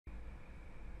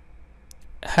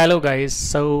Hello guys,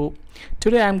 so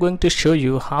today I'm going to show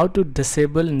you how to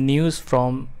disable news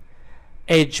from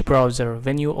Edge browser.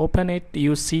 When you open it,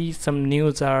 you see some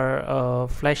news are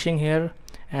flashing here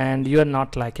and you are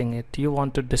not liking it. You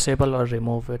want to disable or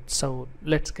remove it. So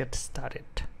let's get started.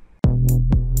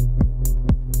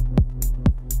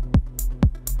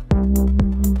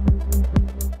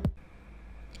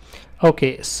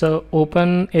 Okay, so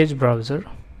open Edge browser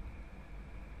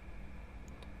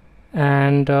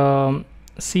and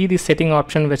see the setting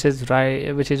option which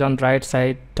is on right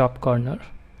side top corner.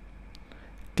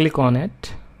 Click on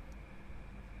it,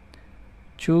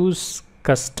 choose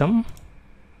custom.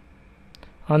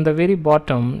 On the very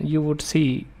bottom you would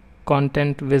see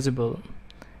content visible.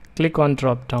 Click on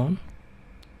drop down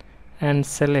and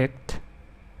select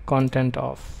content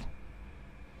off.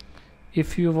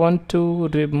 If you want to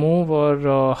remove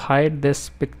or hide this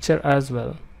picture as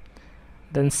well,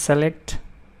 then select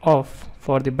off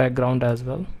for the background as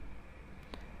well.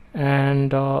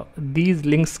 And these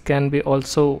links can be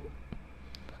also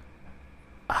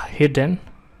hidden.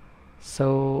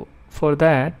 So for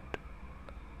that,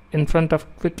 in front of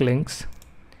quick links,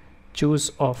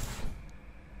 choose off.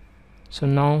 So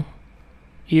now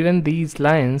even these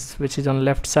lines which is on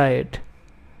left side,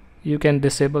 you can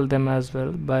disable them as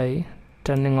well by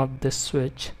turning off this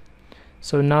switch.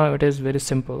 So now it is very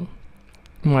simple.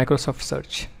 Microsoft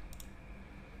search.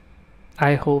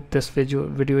 I hope this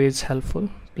video is helpful.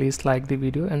 Please like the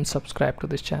video and subscribe to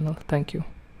this channel. Thank you.